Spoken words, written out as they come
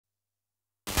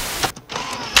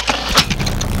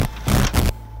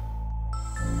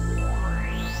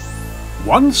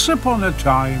Once upon a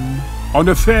time, on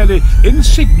a fairly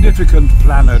insignificant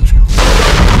planet.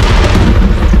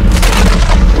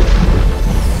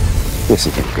 This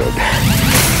isn't good.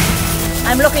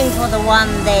 I'm looking for the one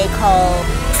they call...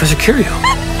 Professor Curio.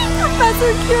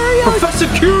 Professor Curio! Professor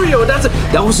Curio!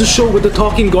 That was the show with the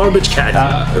talking garbage cat.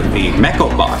 The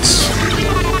Mechobots.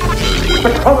 The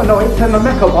Colonnoids and the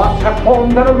Mechobots have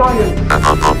formed an alliance.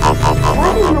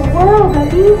 What in the world are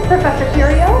these, Professor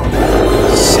Curio?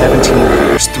 17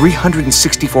 years,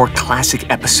 364 classic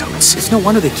episodes. It's no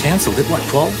wonder they canceled it, what,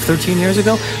 12, 13 years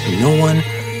ago? No one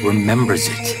remembers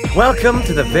it. Welcome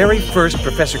to the very first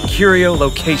Professor Curio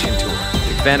location tour.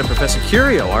 Big fan of Professor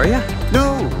Curio, are you?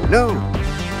 No.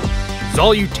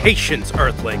 Salutations,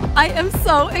 Earthling. I am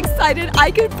so excited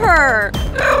I could purr.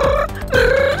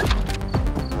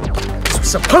 This was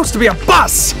supposed to be a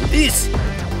bus! This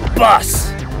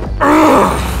bus!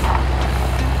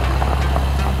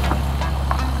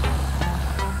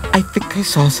 I think I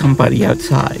saw somebody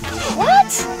outside.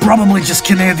 What? Probably just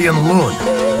Canadian loon.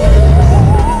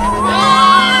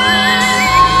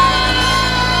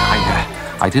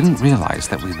 I didn't realize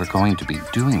that we were going to be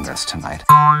doing this tonight.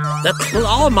 The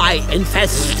claw-mite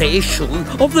infestation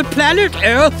of the planet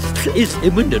Earth is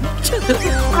imminent.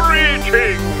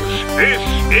 Greetings! This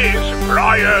is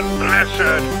Brian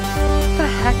Blessed. What the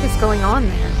heck is going on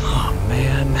there? Oh,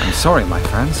 man. I'm sorry, my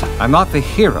friends. I'm not the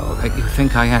hero that you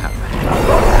think I am.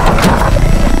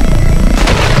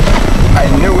 I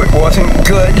knew it wasn't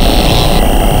good.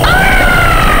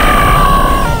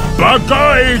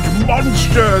 Bug-eyed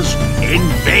monsters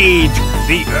invade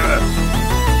the Earth.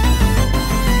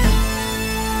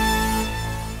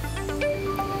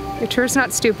 Your tour's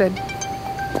not stupid.